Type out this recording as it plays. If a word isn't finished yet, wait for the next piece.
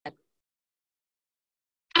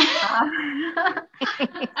Uh,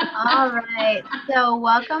 all right. So,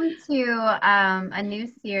 welcome to a new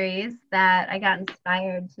series that I got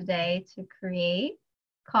inspired today to create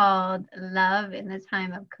called Love in the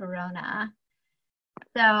Time of Corona.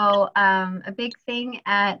 So, a big thing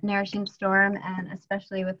at Nourishing Storm, and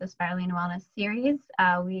especially with the Spiraling Wellness series,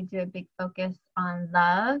 we do a big focus on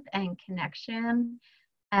love and connection.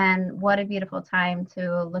 And what a beautiful time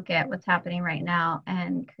to look at what's happening right now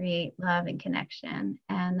and create love and connection.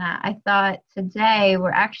 And I thought today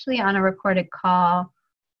we're actually on a recorded call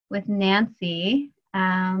with Nancy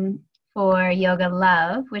for Yoga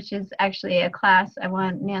Love, which is actually a class I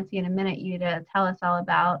want Nancy in a minute you to tell us all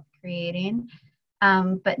about creating.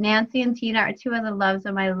 But Nancy and Tina are two of the loves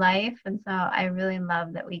of my life. And so I really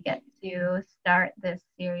love that we get to start this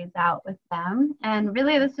series out with them. And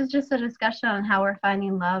really, this is just a discussion on how we're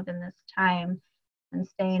finding love in this time and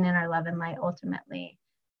staying in our love and light ultimately.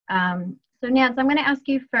 So, Nancy, I'm going to ask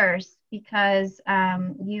you first because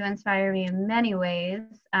you inspire me in many ways.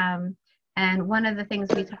 And one of the things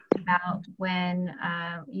we talked about when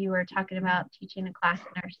you were talking about teaching a class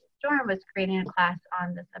in our storm was creating a class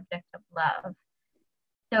on the subject of love.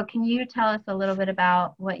 So can you tell us a little bit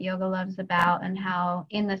about what Yoga Love's about and how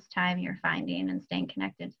in this time you're finding and staying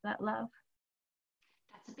connected to that love?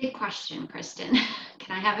 That's a big question, Kristen.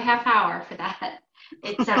 Can I have a half hour for that?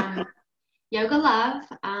 It's Yoga Love,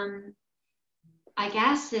 I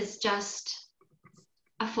guess, is just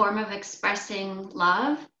a form of expressing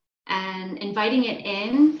love and inviting it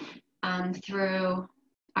in through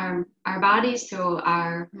our bodies, through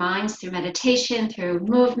our minds, through meditation, through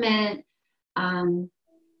movement,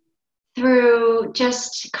 through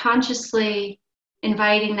just consciously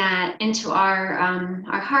inviting that into our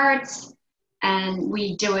hearts. And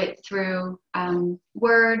we do it through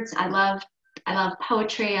words. I love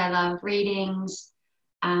poetry. I love readings.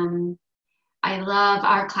 I love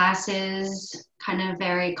our classes, kind of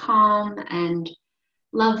very calm and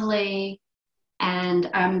lovely. And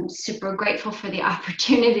I'm super grateful for the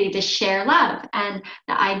opportunity to share love. And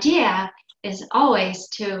the idea is always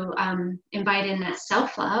to invite in that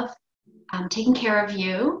self-love, taking care of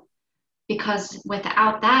you, because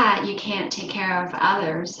without that, you can't take care of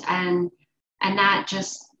others. And that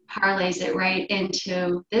just parlays it right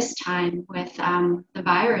into this time with the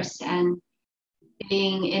virus and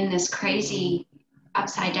being in this crazy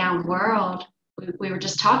upside down world. We were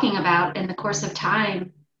just talking about in the course of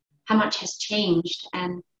time how much has changed.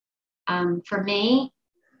 And for me,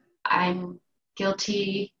 I'm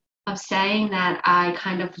guilty of saying that I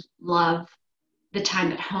kind of love the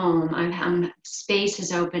time at home. Space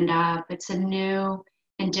has opened up. It's a new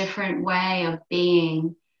and different way of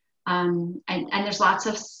being. And there's lots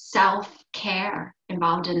of self-care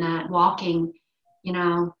involved in that. Walking,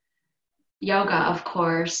 yoga, of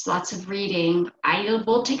course, lots of reading. I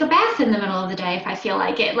will take a bath in the middle of the day if I feel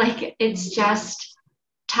like it. Like, it's just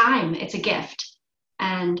time. It's a gift.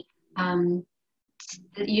 And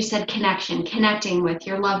you said connecting with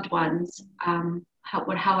your loved ones,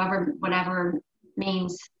 whatever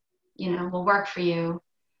means, will work for you.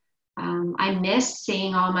 I miss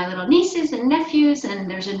seeing all my little nieces and nephews, and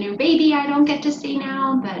there's a new baby I don't get to see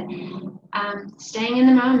now, but staying in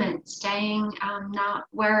the moment, not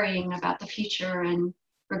worrying about the future and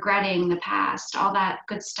regretting the past, all that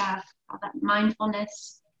good stuff, all that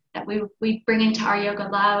mindfulness that we bring into our Yoga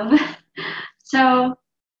Love. So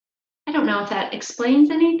I don't know if that explains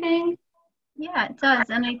anything. Yeah, it does.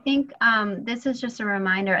 And I think this is just a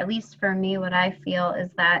reminder, at least for me, what I feel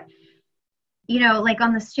is that, like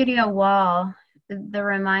on the studio wall, the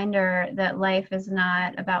reminder that life is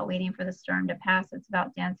not about waiting for the storm to pass, it's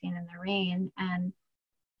about dancing in the rain. And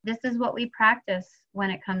this is what we practice when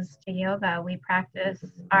it comes to yoga. We practice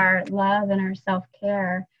our love and our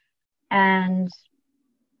self-care. And,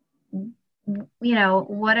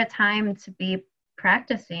 what a time to be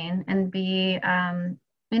practicing and be,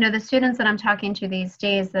 the students that I'm talking to these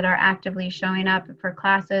days that are actively showing up for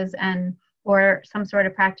classes or some sort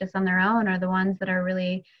of practice on their own are the ones that are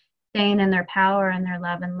really staying in their power and their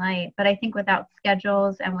love and light. But I think without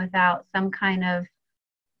schedules and without some kind of,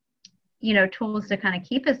 tools to kind of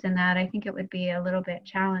keep us in that, I think it would be a little bit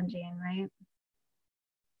challenging, right?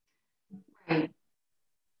 Right.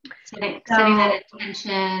 Setting that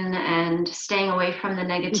intention and staying away from the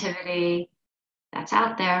negativity that's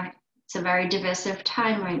out there. It's a very divisive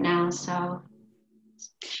time right now, so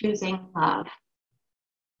choosing love.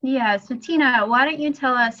 Yeah, so Tina, why don't you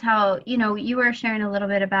tell us how, you were sharing a little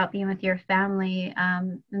bit about being with your family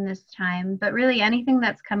in this time, but really anything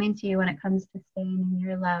that's coming to you when it comes to staying in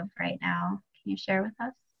your love right now. Can you share with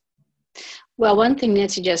us? Well, one thing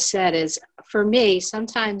Nancy just said is, for me,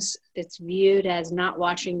 sometimes it's viewed as not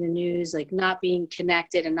watching the news, like not being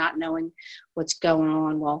connected and not knowing what's going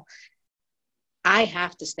on. Well, I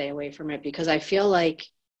have to stay away from it because I feel like,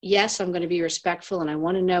 yes, I'm going to be respectful and I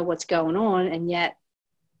want to know what's going on. And yet,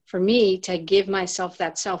 for me to give myself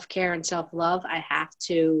that self-care and self-love, I have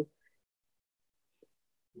to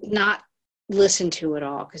not listen to it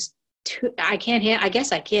all because I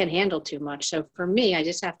guess I can't handle too much. So for me, I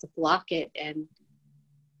just have to block it and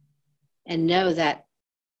know that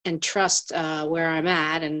and trust where I'm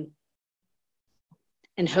at and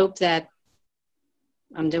hope that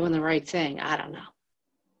I'm doing the right thing. I don't know.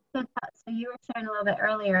 So you were sharing a little bit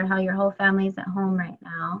earlier how your whole family's at home right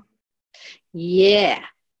now. Yeah.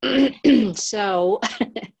 So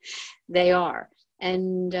they are.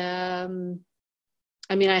 And I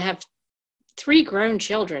mean, I have 3 grown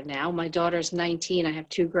children now. My daughter's 19. I have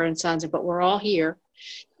 2 grown sons, but we're all here.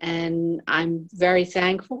 And I'm very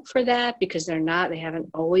thankful for that because they haven't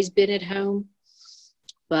always been at home.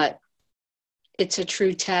 But it's a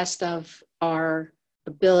true test of our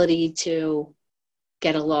ability to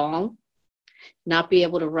get along, not be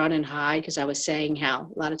able to run and hide, because I was saying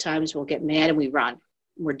how a lot of times we'll get mad and we run.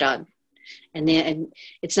 We're done. And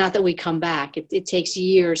it's not that we come back. It takes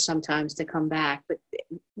years sometimes to come back, but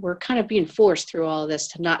we're kind of being forced through all of this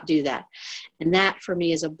to not do that. And that for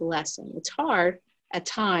me is a blessing. It's hard at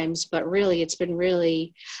times, but really it's been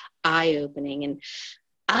really eye-opening. And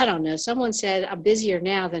I don't know, someone said I'm busier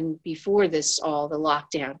now than before the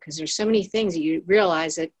lockdown, because there's so many things that you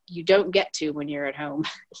realize that you don't get to when you're at home,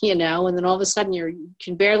 and then all of a sudden you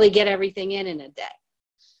can barely get everything in a day.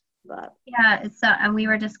 But yeah, and we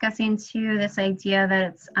were discussing too this idea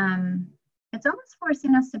that it's almost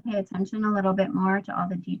forcing us to pay attention a little bit more to all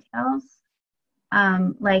the details,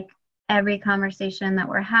 like every conversation that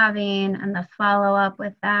we're having and the follow-up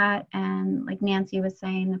with that, and like Nancy was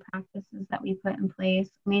saying, the practices that we put in place.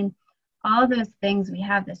 I mean, all of those things we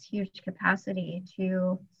have this huge capacity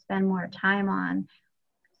to spend more time on.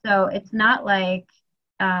 So it's not like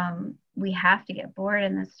we have to get bored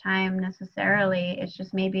in this time necessarily. It's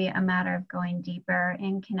just maybe a matter of going deeper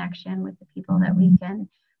in connection with the people that we can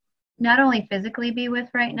not only physically be with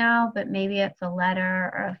right now, but maybe it's a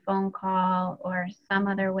letter or a phone call or some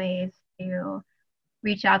other ways to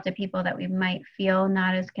reach out to people that we might feel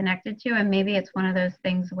not as connected to. And maybe it's one of those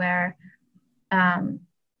things where,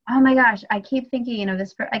 oh my gosh, I keep thinking of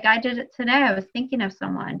this. Like I did it today. I was thinking of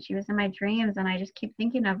someone. She was in my dreams and I just keep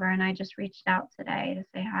thinking of her. And I just reached out today to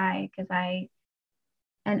say hi because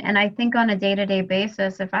and I think on a day-to-day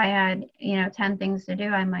basis, if I had, 10 things to do,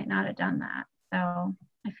 I might not have done that. So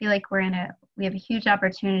I feel like we have a huge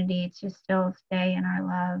opportunity to still stay in our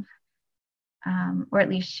love, or at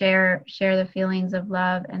least share the feelings of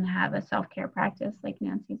love and have a self-care practice like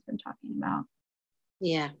Nancy's been talking about.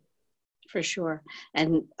 Yeah, for sure.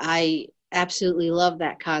 And I absolutely love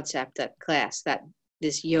that concept, that class,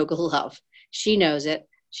 this yoga love. She knows it.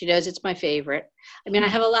 She knows it's my favorite. I mean, I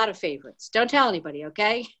have a lot of favorites. Don't tell anybody,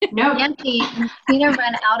 okay? No. Nancy, Tina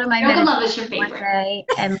ran out of my yoga love is your favorite. One day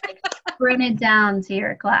and sprinted down to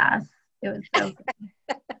your class. It was so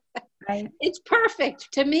good. Right? It's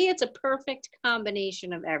perfect. To me, it's a perfect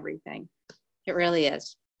combination of everything. It really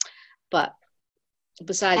is. But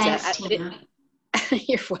besides Thanks, that,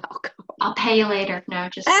 you're welcome. I'll pay you later. No,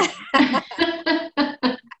 just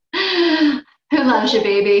who loves you,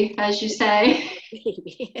 baby, as you say.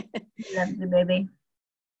 Baby. Loves you, baby.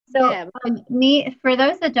 So yeah. For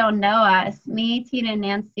those that don't know us, me, Tina, and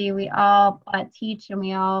Nancy, we all teach and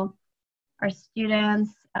we all are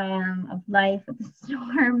students of Life at the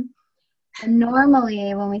Storm. And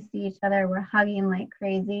normally when we see each other, we're hugging like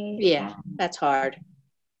crazy. Yeah, that's hard.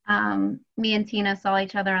 Me and Tina saw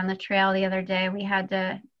each other on the trail the other day. We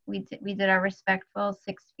did our respectful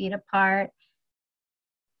 6 feet apart.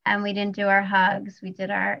 And we didn't do our hugs. We did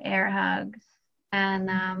our air hugs. And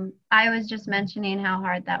I was just mentioning how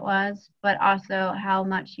hard that was, but also how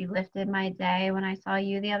much you lifted my day when I saw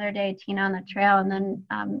you the other day, Tina, on the trail. And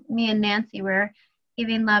then me and Nancy were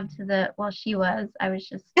giving love to I was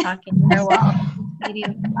just talking to her while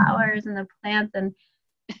feeding the flowers and the plants. And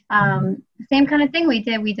same kind of thing we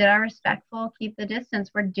did. We did our respectful, keep the distance.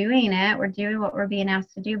 We're doing it. We're doing what we're being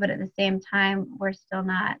asked to do. But at the same time, we're still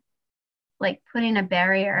not like putting a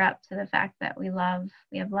barrier up to the fact that we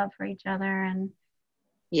have love for each other, and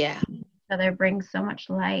yeah, each other brings so much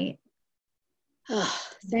light. Oh,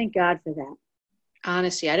 thank God for that.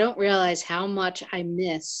 Honestly, I don't realize how much I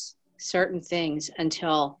miss certain things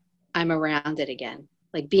until I'm around it again.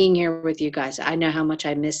 Like being here with you guys, I know how much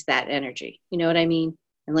I miss that energy. You know what I mean?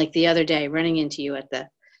 And like the other day, running into you at the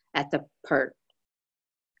PERT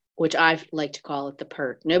which I like to call it the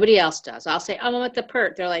PERT. Nobody else does. I'll say, I'm at the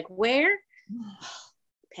PERT. They're like, where?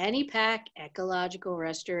 Pennypack Ecological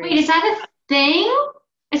Restoration. Wait, is that a thing?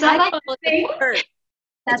 Is that I like call a it thing? the PERT.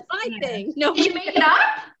 That's That's my weird. thing. No, Did you make it up?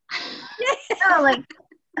 Oh, like,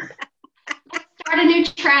 Start a new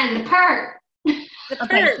trend, PERT. the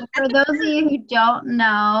okay, PERT. so for those of you who don't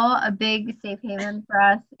know, a big safe haven for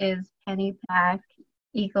us is Pennypack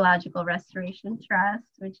Ecological Restoration Trust,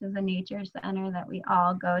 which is a nature center that we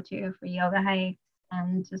all go to for yoga hikes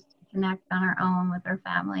and just to connect on our own with our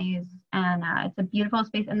families. And it's a beautiful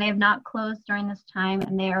space, and they have not closed during this time,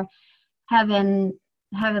 and they're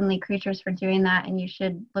heavenly creatures for doing that. And you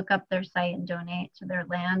should look up their site and donate to their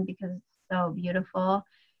land because it's so beautiful.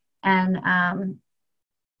 And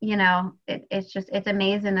you know, it's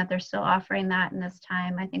amazing that they're still offering that in this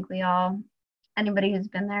time. I think anybody who's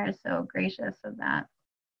been there is so gracious of that.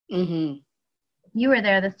 Mm-hmm. You were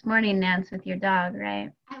there this morning, Nance, with your dog, right?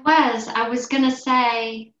 I was going to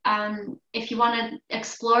say, if you want to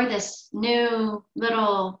explore this new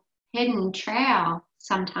little hidden trail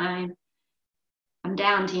sometime, I'm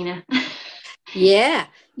down, Tina. Yeah.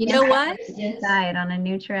 You know what? Inside on a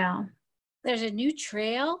new trail. There's a new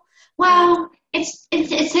trail. Well, it's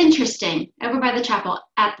interesting over by the chapel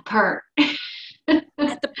at the PERT.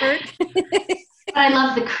 At the PERT. But I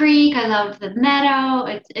love the creek. I love the meadow.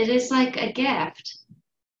 It is like a gift.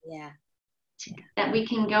 Yeah. That we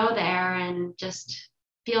can go there and just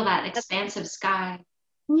feel that expansive sky.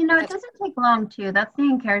 You know, it doesn't take long too. That's the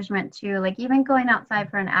encouragement too. Like even going outside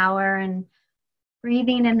for an hour and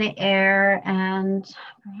breathing in the air and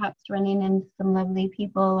perhaps running into some lovely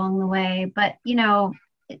people along the way. But, you know,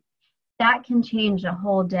 that can change a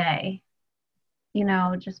whole day, you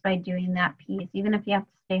know, just by doing that piece. Even if you have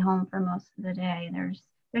to stay home for most of the day, there's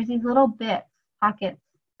these little pockets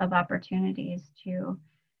of opportunities to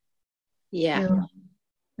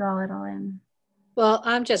draw it all in. Well,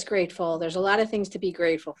 I'm just grateful. There's a lot of things to be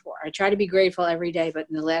grateful for. I try to be grateful every day, but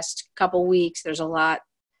in the last couple weeks, there's a lot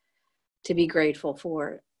to be grateful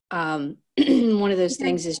for. One of those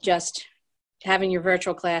things is just having your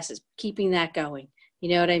virtual classes, keeping that going. You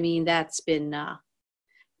know what I mean? That's been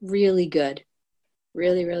really good.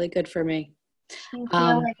 Really, really good for me. Do you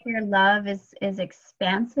feel like your love is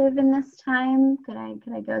expansive in this time? Could I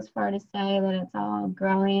go as far to say that it's all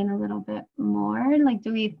growing a little bit more? Like,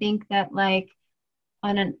 do we think that, like,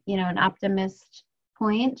 on an optimist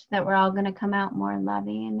point, that we're all going to come out more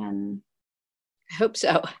loving? And I hope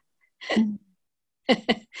so. As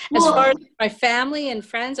far as my family and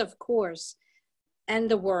friends, of course, and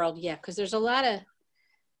the world, yeah, because there's a lot of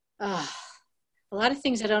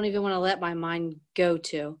things I don't even want to let my mind go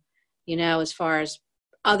to, you know, as far as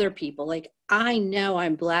other people. Like, I know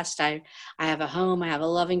I'm blessed. I have a home, I have a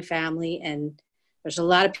loving family, and there's a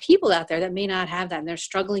lot of people out there that may not have that, and they're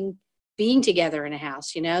struggling being together in a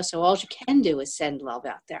house, you know, so all you can do is send love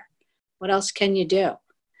out there. What else can you do?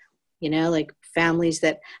 You know, like families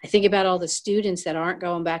that I think about, all the students that aren't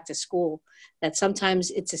going back to school, that sometimes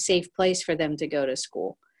it's a safe place for them to go to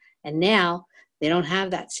school. And now they don't have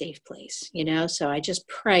that safe place, you know? So I just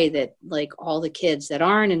pray that, like, all the kids that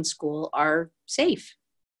aren't in school are safe.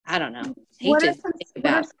 I don't know. What are some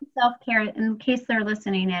self-care, in case they're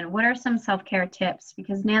listening in, what are some self-care tips?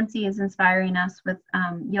 Because Nancy is inspiring us with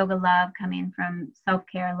Yoga Love, coming from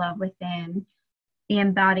self-care, love within, the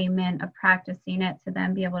embodiment of practicing it to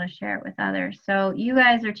then be able to share it with others. So you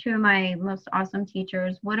guys are two of my most awesome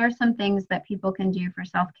teachers. What are some things that people can do for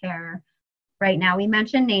self-care right now? We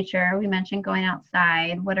mentioned nature, we mentioned going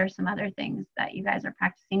outside. What are some other things that you guys are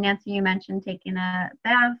practicing? Nancy, you mentioned taking a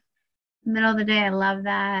bath middle of the day. I love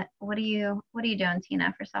that. What are you doing,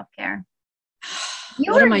 Tina, for self-care?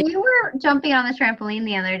 You were jumping on the trampoline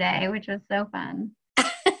the other day, which was so fun.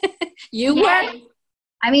 You were?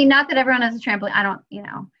 I mean, not that everyone has a trampoline. I don't, you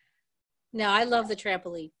know. No, I love the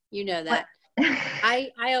trampoline. You know that.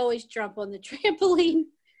 I always jump on the trampoline.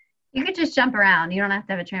 You could just jump around. You don't have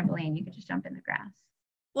to have a trampoline. You could just jump in the grass.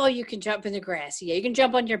 Well, you can jump in the grass. Yeah, you can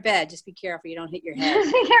jump on your bed. Just be careful you don't hit your head.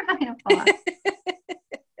 Be careful you don't fall off.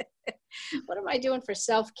 What am I doing for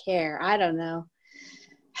self-care? I don't know.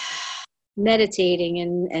 Meditating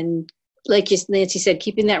and like Nancy said,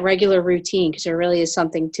 keeping that regular routine, because there really is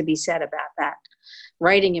something to be said about that.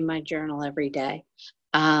 Writing in my journal every day.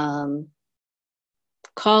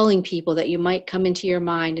 Calling people that you might come into your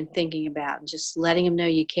mind and thinking about, and just letting them know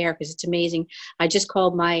you care, because it's amazing. I just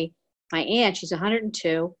called my aunt. She's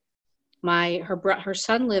 102. Her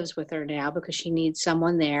son lives with her now because she needs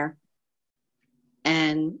someone there.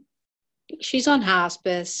 And she's on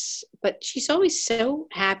hospice, but she's always so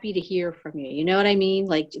happy to hear from you. You know what I mean?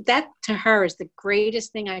 Like that to her is the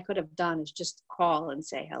greatest thing I could have done, is just call and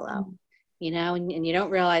say hello, you know, and you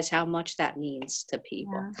don't realize how much that means to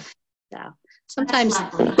people. So sometimes,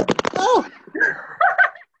 oh,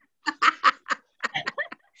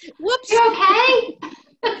 whoops. You okay?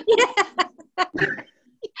 Yeah.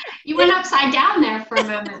 You went upside down there for a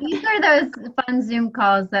moment. These are those fun Zoom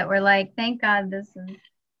calls that were like, thank God this is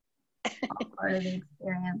all part of the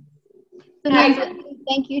experience. So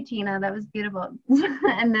thank you, Tina. That was beautiful.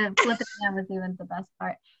 And the flipping down was even the best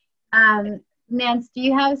part. Nance, do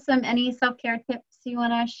you have any self-care tips you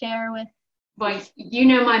want to share with? Boy, you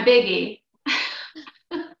know my biggie.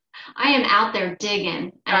 I am out there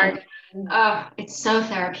digging. And, it's so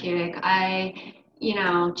therapeutic. I,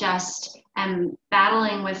 just am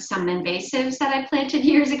battling with some invasives that I planted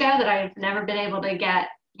years ago that I've never been able to get,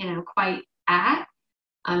 quite at.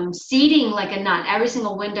 Seeding like a nut. Every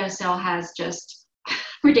single windowsill has just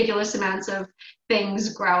ridiculous amounts of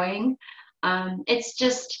things growing. It's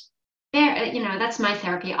just there, that's my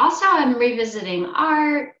therapy. Also, I'm revisiting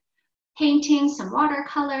art, painting, some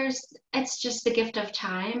watercolors. It's just the gift of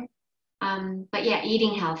time. But yeah,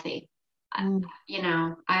 eating healthy.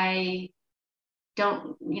 I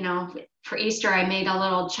don't, for Easter, I made a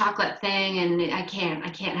little chocolate thing, and I can't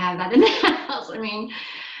have that in the house. I mean,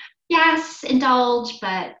 yes, indulge,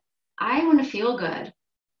 but I want to feel good.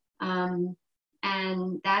 And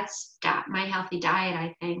that's my healthy diet,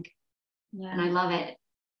 I think. Yeah. And I love it.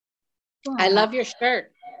 I love your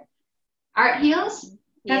shirt. Art Heals?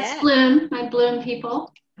 That's Bloom, my Bloom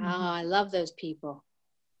people. Oh, I love those people.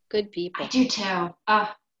 Good people. I do too.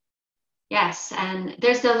 Oh, yes. And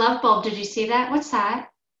there's the love bulb. Did you see that? What's that?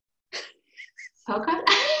 Polka?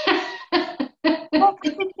 What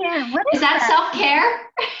is that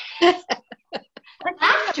self-care?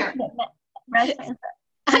 Laughter.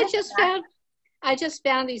 I just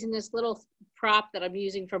found these in this little prop that I'm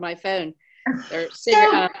using for my phone. They're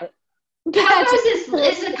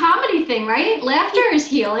it's a comedy thing, right? Laughter is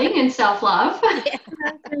healing and self-love.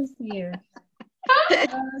 Yeah.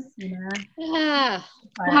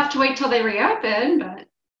 We'll have to wait till they reopen, but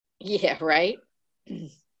yeah, right.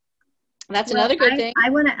 That's another good thing.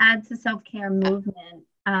 I want to add to self-care movement.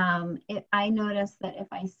 I noticed that if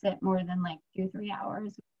I sit more than like 2-3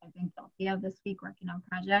 hours, I've been guilty of this week working on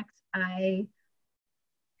projects,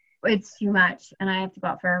 it's too much, and I have to go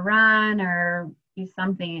out for a run or do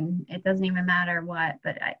something. It doesn't even matter what,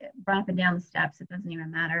 but I run up and down the steps. It doesn't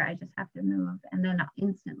even matter. I just have to move, and then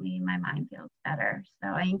instantly my mind feels better. So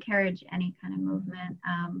I encourage any kind of movement.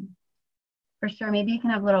 For sure, maybe you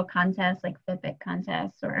can have little contests like Fitbit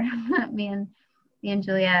contests, or me and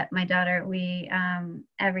Juliet, my daughter, we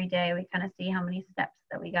every day we kind of see how many steps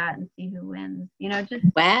that we got and see who wins. Just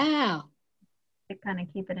wow, to kind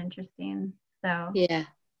of keep it interesting. So yeah.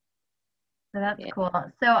 So that's cool.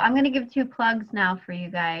 So I'm going to give 2 plugs now for you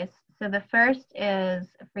guys. So the first is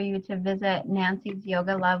for you to visit Nancy's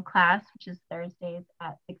Yoga Love class, which is Thursdays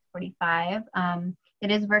at 6:45.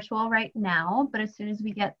 It is virtual right now, but as soon as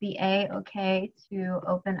we get the okay to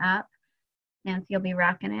open up, Nancy will be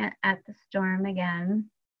rocking it at the Storm again.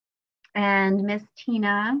 And Miss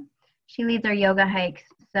Tina, she leads our yoga hikes.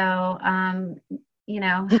 So,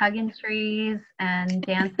 hugging trees and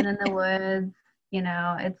dancing in the woods.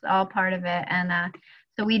 It's all part of it. And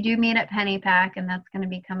so we do meet at Pennypack, and that's going to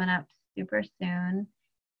be coming up super soon.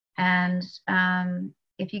 And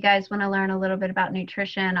if you guys want to learn a little bit about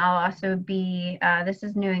nutrition, I'll also be, this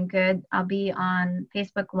is new and good, I'll be on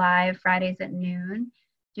Facebook Live Fridays at noon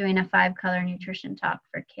doing a 5-color nutrition talk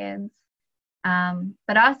for kids.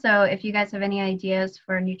 But also, if you guys have any ideas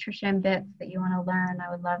for nutrition bits that you want to learn,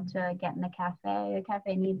 I would love to get in the cafe. The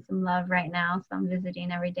cafe needs some love right now, so I'm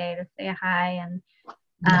visiting every day to say hi, and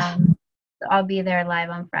so I'll be there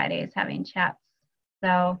live on Fridays having chats.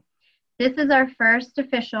 So this is our first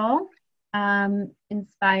official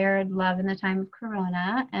inspired Love in the Time of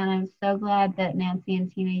Corona, and I'm so glad that Nancy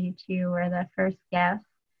and Tina, you two, were the first guests.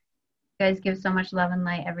 You guys give so much love and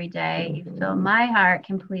light every day. You fill my heart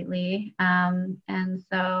completely. And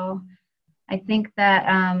so I think that,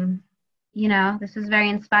 this is very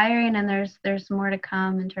inspiring, and there's more to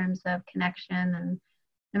come in terms of connection. And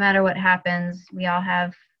no matter what happens, we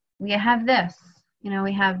have this,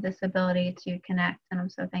 we have this ability to connect, and I'm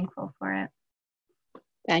so thankful for it.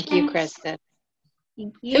 Thank you, Krista.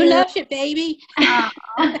 Thank you. Who loves you, baby?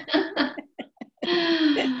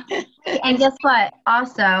 And guess what?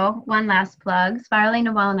 Also, one last plug, Spiraling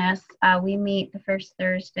to Wellness. We meet the first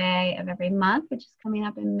Thursday of every month, which is coming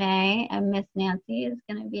up in May, and Miss Nancy is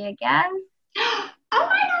going to be a guest. Oh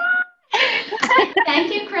my God!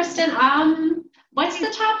 Thank you, Chris. Kristen. What's the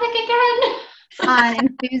topic again? On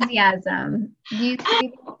enthusiasm. Do you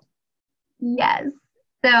see? Yes.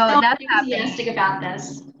 So So that's enthusiastic about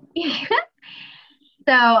this.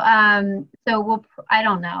 So we'll, I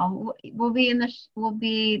don't know. We'll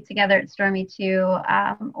be together at Stormy too,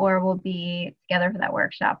 or we'll be together for that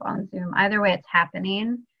workshop on Zoom. Either way, it's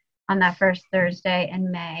happening on that first Thursday in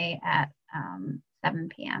May at 7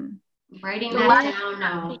 p.m. Writing that down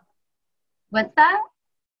now. What's that?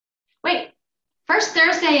 Wait, first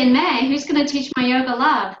Thursday in May. Who's going to teach my yoga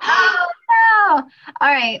love? Oh no!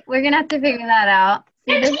 All right, we're gonna have to figure that out.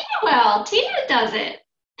 And Tina will. Tina does it.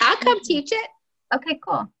 I'll come teach it. Okay,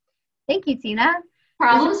 cool. Thank you, Tina.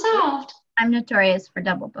 Problem solved. I'm notorious for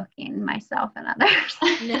double booking myself and others.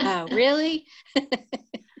 No, really?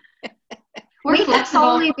 We're We could flexible.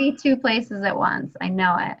 totally be two places at once. I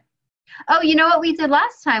know it. Oh, you know what we did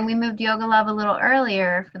last time? We moved Yoga Love a little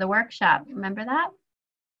earlier for the workshop. Remember that?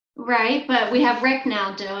 Right, but we have Rick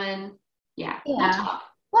now doing, we'll talk.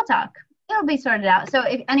 We'll talk. It'll be sorted out. So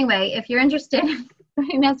if you're interested in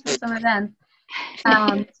joining us for some events,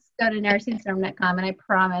 just go to nursingstorm.com and I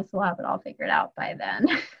promise we'll have it all figured out by then.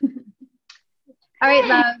 All right,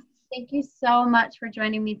 love. Thank you so much for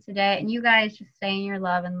joining me today. And you guys just stay in your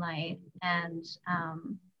love and light. And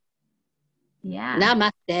yeah.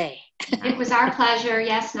 Namaste. It was our pleasure.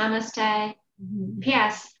 Yes, namaste.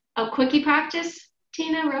 P.S. A quickie practice,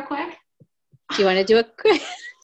 Tina, real quick. Do you want to do a quick?